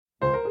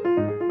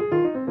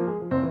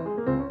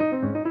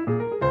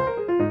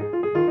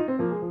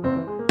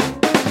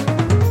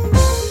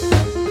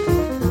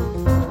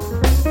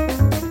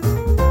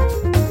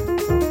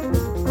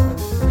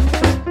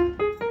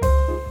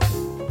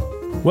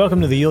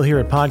Welcome to the You'll Hear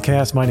It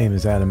podcast. My name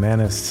is Adam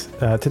Manis.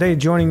 Today,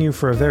 joining you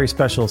for a very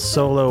special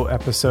solo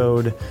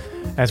episode.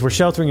 As we're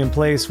sheltering in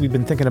place, we've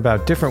been thinking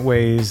about different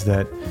ways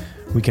that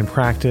we can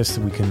practice,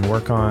 we can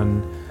work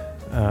on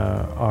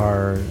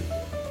our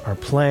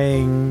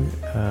playing,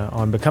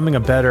 on becoming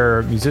a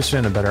better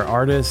musician, a better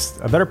artist,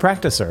 a better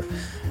practicer.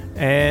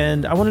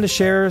 And I wanted to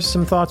share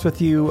some thoughts with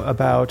you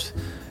about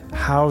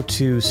how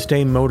to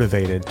stay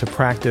motivated to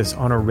practice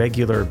on a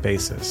regular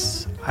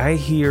basis. I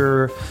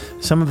hear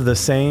some of the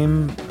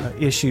same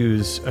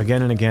issues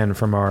again and again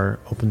from our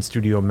Open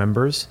Studio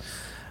members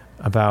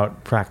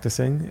about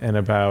practicing and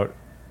about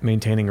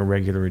maintaining a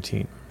regular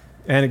routine.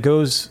 And it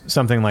goes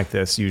something like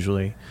this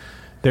usually.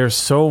 There's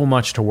so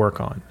much to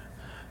work on.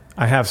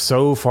 I have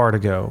so far to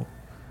go.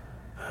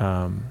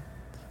 I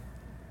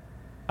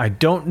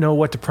don't know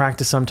what to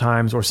practice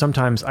sometimes, or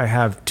sometimes I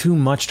have too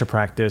much to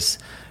practice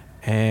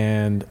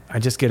and I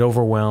just get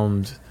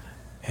overwhelmed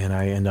and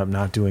I end up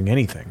not doing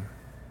anything.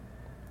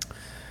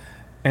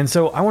 And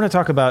so I want to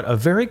talk about a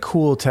very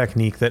cool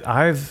technique that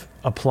I've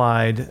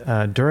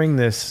applied during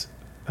this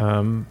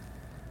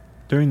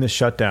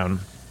shutdown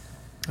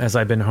as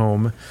I've been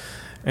home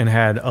and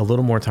had a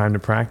little more time to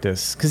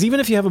practice. Because even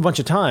if you have a bunch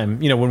of time,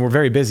 when we're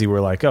very busy, we're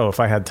like, oh, if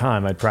I had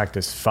time, I'd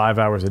practice 5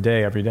 hours a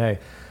day every day.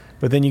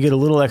 But then you get a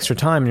little extra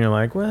time and you're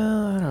like,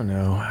 well, I don't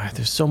know.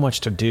 There's so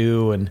much to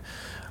do and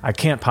I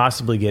can't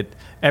possibly get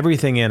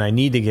everything in I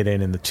need to get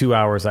in the 2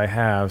 hours I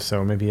have.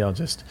 So maybe I'll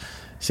just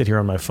sit here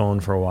on my phone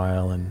for a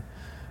while and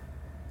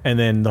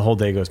then the whole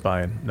day goes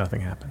by and nothing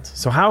happens.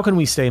 So how can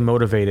we stay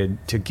motivated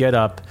to get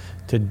up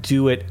to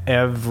do it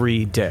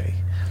every day?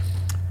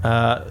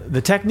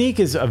 The technique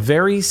is a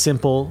very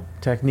simple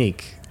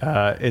technique.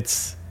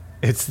 It's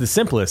the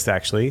simplest,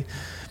 actually.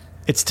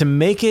 It's to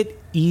make it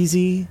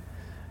easy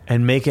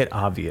and make it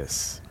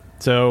obvious.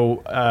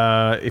 So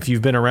if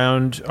you've been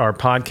around our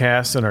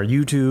podcasts and our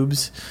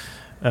YouTubes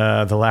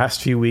the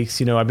last few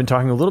weeks, I've been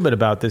talking a little bit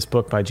about this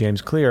book by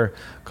James Clear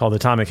called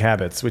Atomic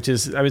Habits, which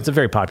is, it's a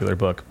very popular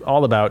book,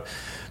 all about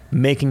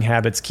making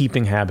habits,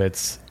 keeping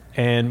habits.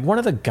 And one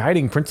of the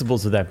guiding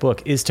principles of that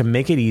book is to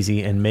make it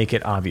easy and make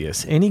it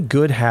obvious. Any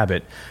good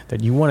habit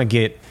that you want to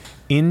get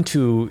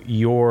into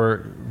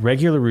your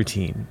regular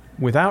routine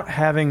without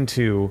having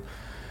to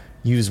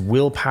use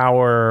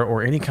willpower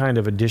or any kind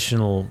of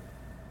additional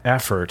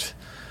effort,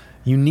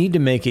 you need to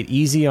make it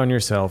easy on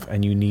yourself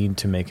and you need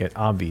to make it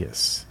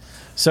obvious.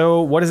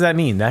 So what does that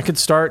mean? That could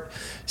start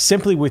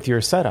simply with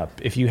your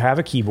setup. If you have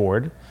a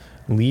keyboard,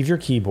 leave your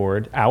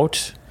keyboard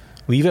out,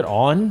 leave it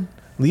on,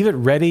 leave it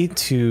ready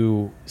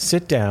to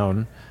sit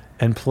down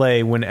and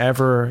play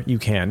whenever you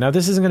can. Now,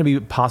 this isn't going to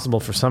be possible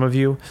for some of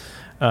you.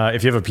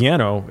 If you have a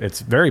piano,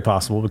 it's very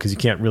possible because you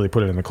can't really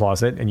put it in the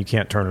closet and you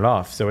can't turn it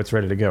off. So it's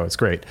ready to go. It's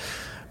great.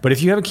 But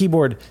if you have a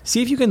keyboard,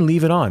 see if you can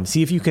leave it on.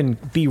 See if you can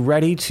be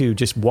ready to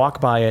just walk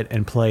by it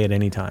and play at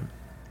any time.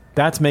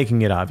 That's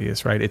making it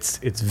obvious, right? It's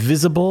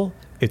visible.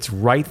 It's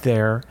right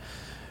there.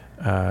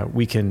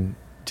 We can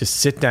just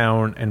sit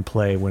down and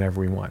play whenever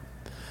we want.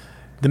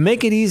 The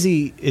make it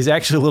easy is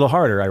actually a little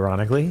harder,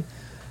 ironically.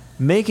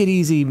 Make it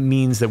easy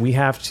means that we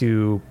have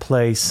to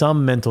play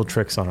some mental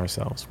tricks on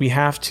ourselves. We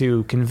have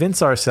to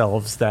convince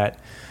ourselves that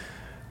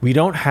we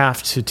don't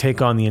have to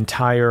take on the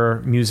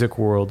entire music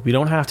world. We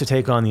don't have to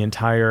take on the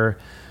entire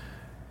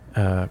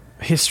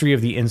history of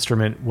the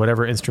instrument,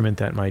 whatever instrument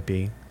that might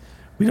be.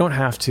 We don't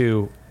have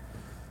to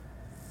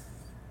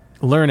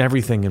learn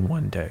everything in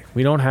one day.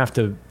 We don't have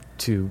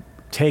to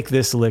take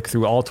this lick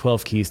through all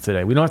 12 keys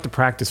today. We don't have to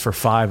practice for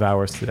 5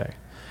 hours today.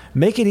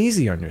 Make it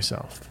easy on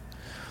yourself.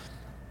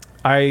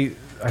 I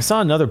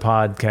saw another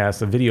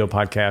podcast, a video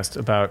podcast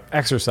about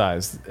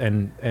exercise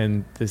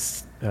and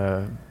this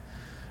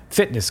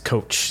fitness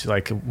coach,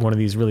 like one of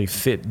these really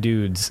fit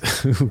dudes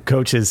who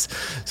coaches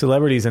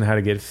celebrities on how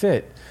to get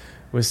fit,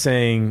 was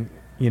saying,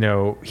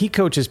 he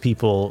coaches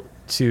people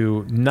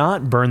to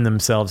not burn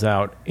themselves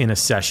out in a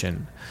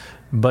session,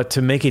 but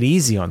to make it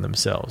easy on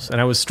themselves. And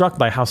I was struck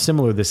by how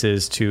similar this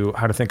is to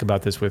how to think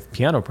about this with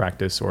piano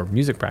practice or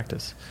music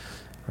practice,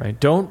 right?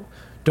 Don't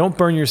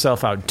burn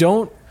yourself out.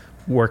 Don't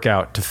work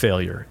out to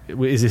failure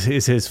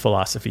is his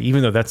philosophy,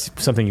 even though that's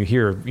something you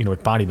hear,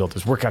 with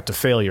bodybuilders, work out to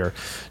failure.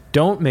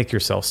 Don't make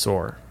yourself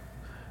sore.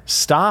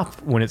 Stop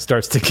when it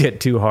starts to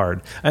get too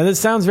hard. And it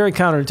sounds very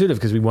counterintuitive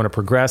because we want to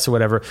progress or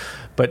whatever,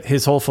 but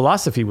his whole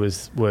philosophy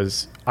was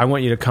I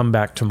want you to come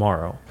back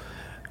tomorrow.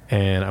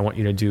 And I want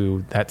you to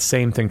do that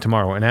same thing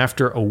tomorrow. And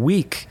after a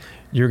week,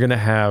 you're going to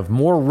have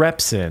more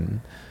reps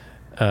in.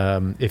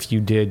 If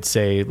you did,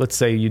 let's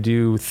say you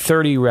do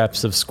 30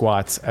 reps of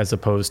squats as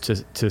opposed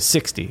to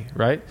 60,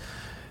 right?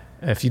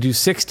 If you do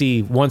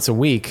 60 once a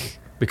week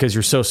because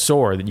you're so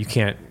sore that you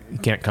can't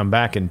come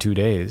back in 2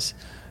 days,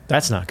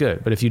 that's not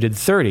good. But if you did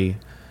 30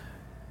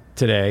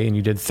 today and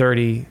you did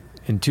 30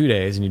 in 2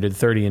 days and you did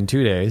 30 in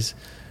 2 days,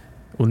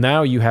 well,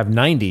 now you have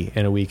 90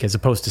 in a week as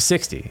opposed to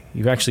 60.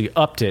 You've actually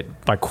upped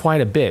it by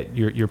quite a bit,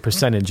 your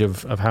percentage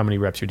of how many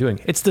reps you're doing.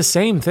 It's the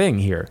same thing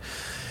here.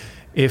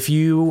 If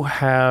you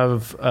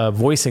have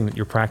voicing that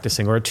you're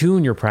practicing or a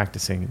tune you're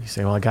practicing, you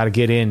say, well, I got to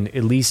get in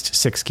at least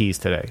 6 keys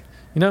today.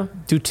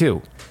 Do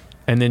 2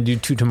 and then do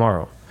 2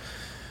 tomorrow.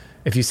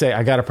 If you say,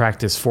 I got to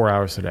practice 4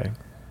 hours today,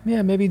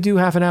 yeah, maybe do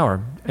half an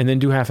hour and then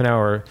do half an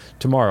hour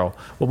tomorrow.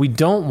 What we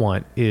don't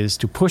want is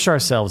to push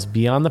ourselves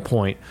beyond the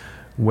point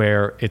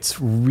where it's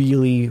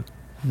really,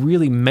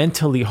 really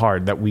mentally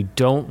hard, that we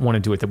don't want to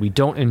do it, that we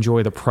don't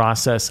enjoy the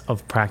process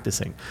of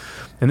practicing.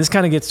 And this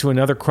kind of gets to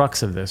another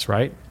crux of this,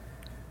 right?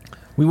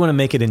 We want to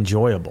make it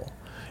enjoyable.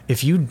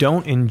 If you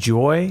don't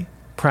enjoy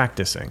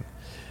practicing,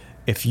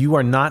 if you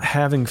are not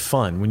having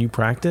fun when you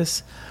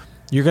practice,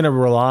 you're going to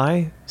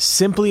rely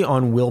simply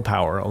on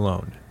willpower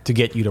alone to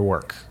get you to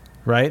work,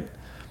 right?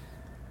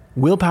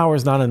 Willpower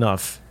is not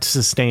enough to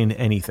sustain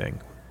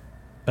anything.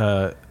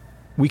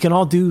 We can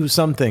all do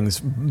some things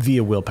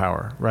via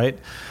willpower, right?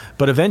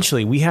 But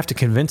eventually we have to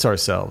convince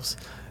ourselves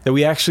that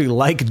we actually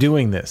like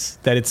doing this,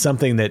 that it's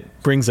something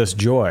that brings us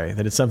joy,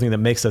 that it's something that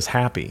makes us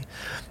happy.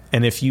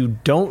 And if you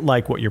don't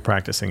like what you're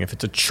practicing, if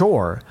it's a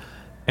chore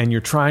and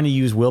you're trying to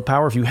use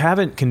willpower, if you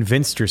haven't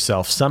convinced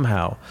yourself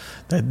somehow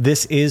that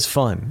this is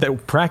fun,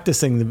 that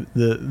practicing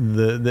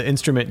the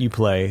instrument you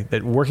play,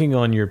 that working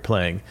on your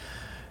playing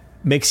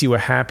makes you a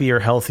happier,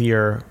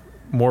 healthier,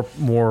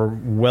 more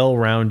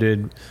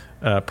well-rounded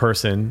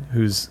person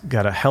who's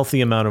got a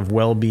healthy amount of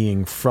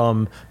well-being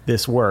from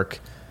this work,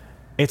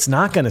 it's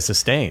not going to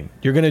sustain.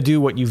 You're going to do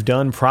what you've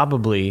done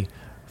probably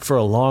for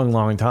a long,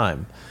 long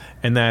time.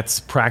 And that's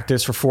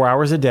practice for 4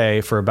 hours a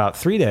day for about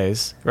 3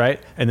 days,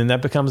 right? And then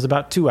that becomes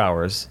about 2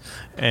 hours.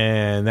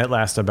 And that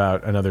lasts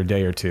about another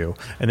day or two.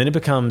 And then it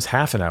becomes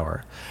half an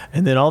hour.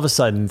 And then all of a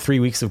sudden, 3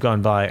 weeks have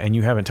gone by and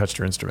you haven't touched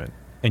your instrument.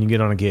 And you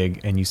get on a gig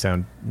and you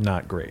sound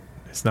not great.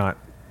 It's not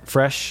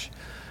fresh.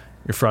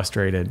 You're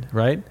frustrated,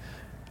 right?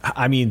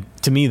 I mean,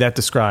 to me, that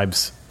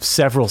describes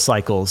several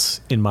cycles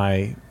in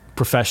my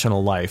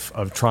professional life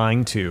of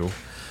trying to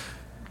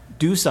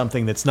do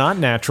something that's not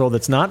natural,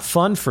 that's not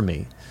fun for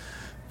me,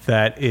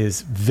 that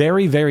is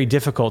very, very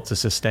difficult to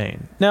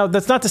sustain. Now,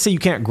 that's not to say you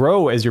can't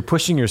grow as you're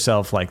pushing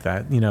yourself like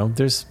that.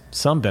 There's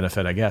some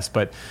benefit, I guess.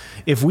 But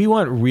if we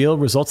want real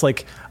results,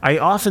 like I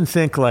often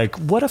think, like,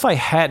 what if I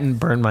hadn't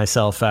burned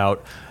myself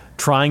out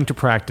trying to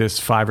practice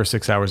 5 or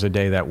 6 hours a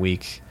day that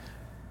week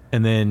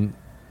and then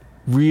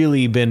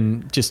really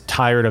been just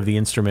tired of the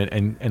instrument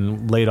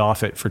and laid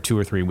off it for 2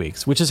 or 3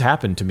 weeks, which has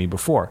happened to me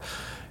before.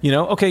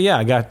 Okay, yeah,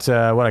 I got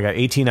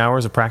 18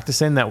 hours of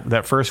practice in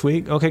that first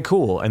week. Okay,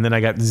 cool. And then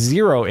I got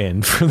 0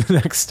 in for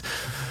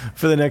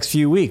the next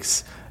few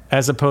weeks,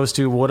 as opposed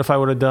to what if I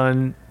would have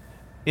done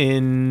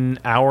in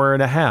hour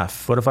and a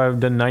half? What if I would have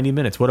done 90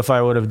 minutes? What if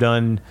I would have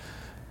done,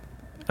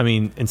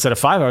 instead of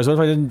 5 hours, what if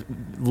I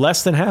did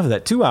less than half of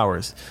that, 2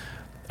 hours?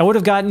 I would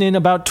have gotten in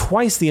about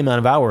twice the amount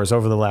of hours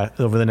over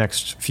the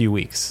next few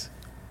weeks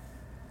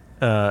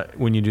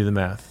when you do the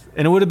math.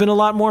 And it would have been a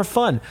lot more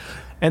fun.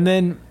 And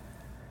then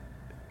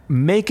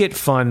make it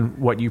fun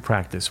what you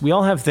practice. We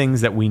all have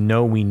things that we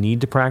know we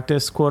need to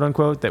practice, quote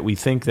unquote, that we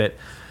think that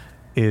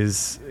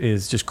is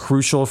just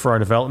crucial for our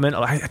development.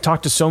 I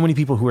talk to so many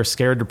people who are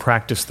scared to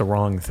practice the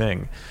wrong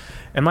thing.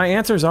 And my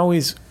answer is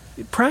always,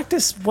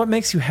 practice what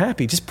makes you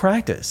happy. Just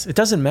practice. It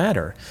doesn't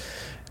matter.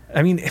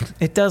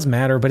 It does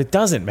matter, but it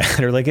doesn't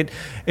matter. Like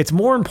it's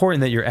more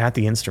important that you're at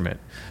the instrument.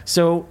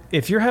 So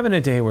if you're having a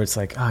day where it's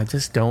like, I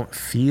just don't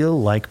feel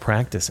like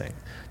practicing,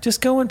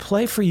 just go and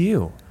play for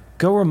you.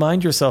 Go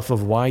remind yourself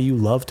of why you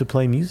love to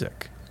play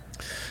music.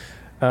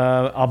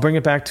 I'll bring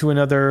it back to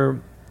another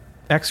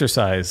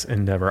exercise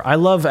endeavor. I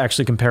love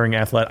actually comparing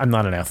I'm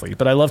not an athlete,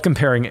 but I love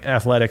comparing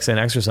athletics and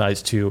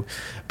exercise to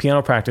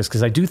piano practice,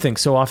 because I do think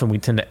so often we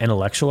tend to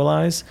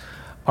intellectualize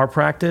our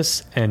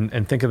practice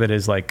and think of it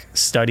as like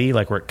study,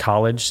 like we're at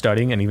college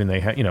studying, and even they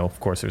have, of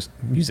course there's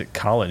music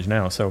college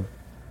now. So,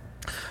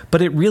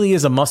 but it really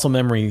is a muscle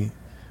memory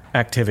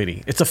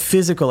activity. It's a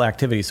physical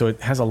activity. So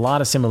it has a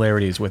lot of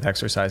similarities with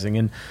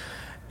exercising.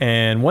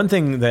 And one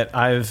thing that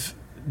I've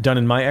done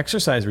in my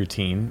exercise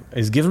routine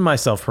is given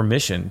myself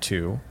permission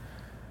to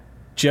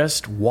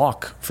just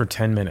walk for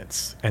 10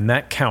 minutes. And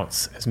that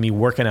counts as me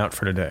working out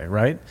for today,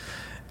 right?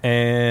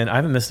 And I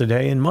haven't missed a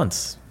day in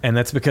months. And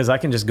that's because I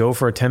can just go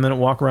for a 10-minute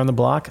walk around the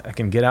block. I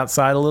can get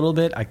outside a little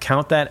bit. I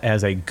count that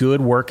as a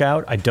good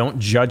workout. I don't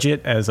judge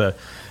it as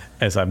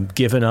I'm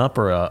giving up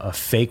or a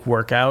fake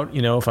workout.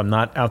 If I'm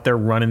not out there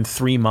running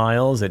 3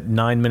 miles at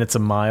 9 minutes a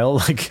mile,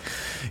 like,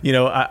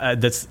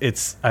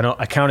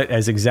 I count it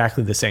as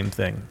exactly the same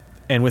thing.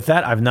 And with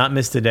that, I've not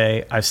missed a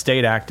day. I've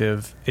stayed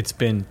active. It's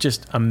been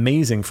just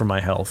amazing for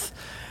my health.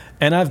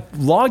 And I've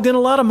logged in a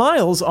lot of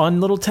miles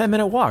on little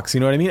 10-minute walks. You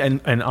know what I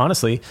mean? And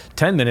honestly,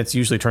 10 minutes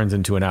usually turns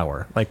into an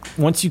hour. Like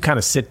once you kind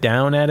of sit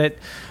down at it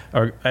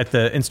or at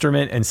the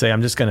instrument and say,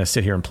 I'm just going to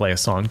sit here and play a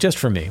song just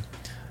for me.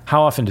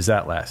 How often does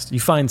that last?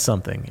 You find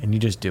something and you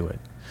just do it.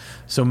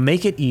 So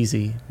make it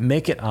easy,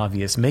 make it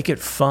obvious, make it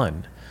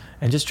fun,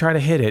 and just try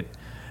to hit it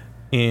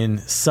in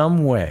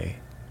some way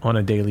on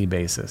a daily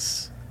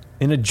basis,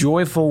 in a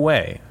joyful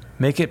way.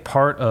 Make it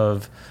part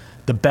of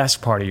the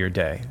best part of your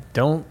day.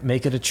 Don't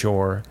make it a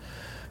chore.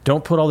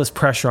 Don't put all this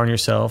pressure on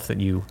yourself that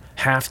you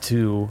have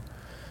to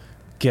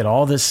get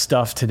all this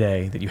stuff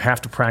today that you have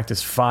to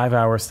practice 5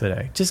 hours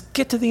today. Just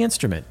get to the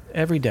instrument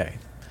every day.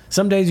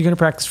 Some days you're going to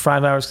practice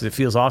 5 hours because it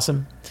feels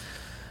awesome.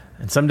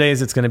 And some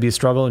days it's going to be a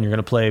struggle and you're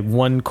going to play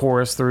one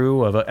chorus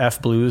through of a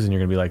F blues and you're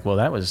going to be like, well,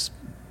 that was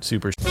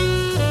super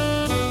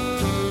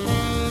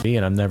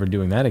and I'm never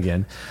doing that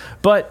again.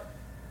 But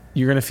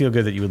you're going to feel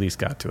good that you at least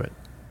got to it.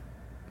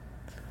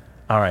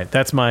 All right,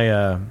 that's my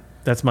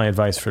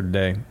advice for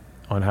today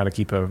on how to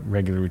keep a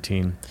regular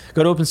routine.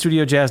 Go to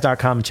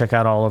openstudiojazz.com and check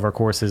out all of our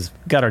courses.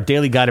 We've got our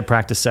daily guided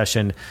practice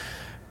session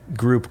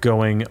group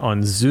going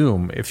on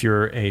Zoom. If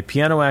you're a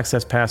Piano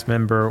Access Pass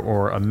member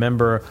or a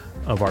member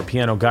of our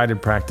Piano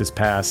Guided Practice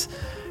Pass,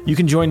 you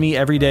can join me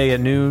every day at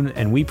noon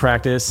and we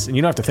practice, and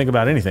you don't have to think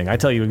about anything. I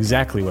tell you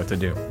exactly what to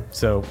do.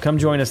 So come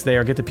join us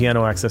there. Get the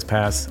Piano Access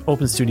Pass,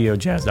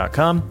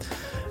 openstudiojazz.com.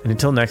 And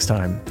until next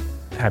time,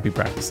 happy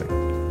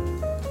practicing.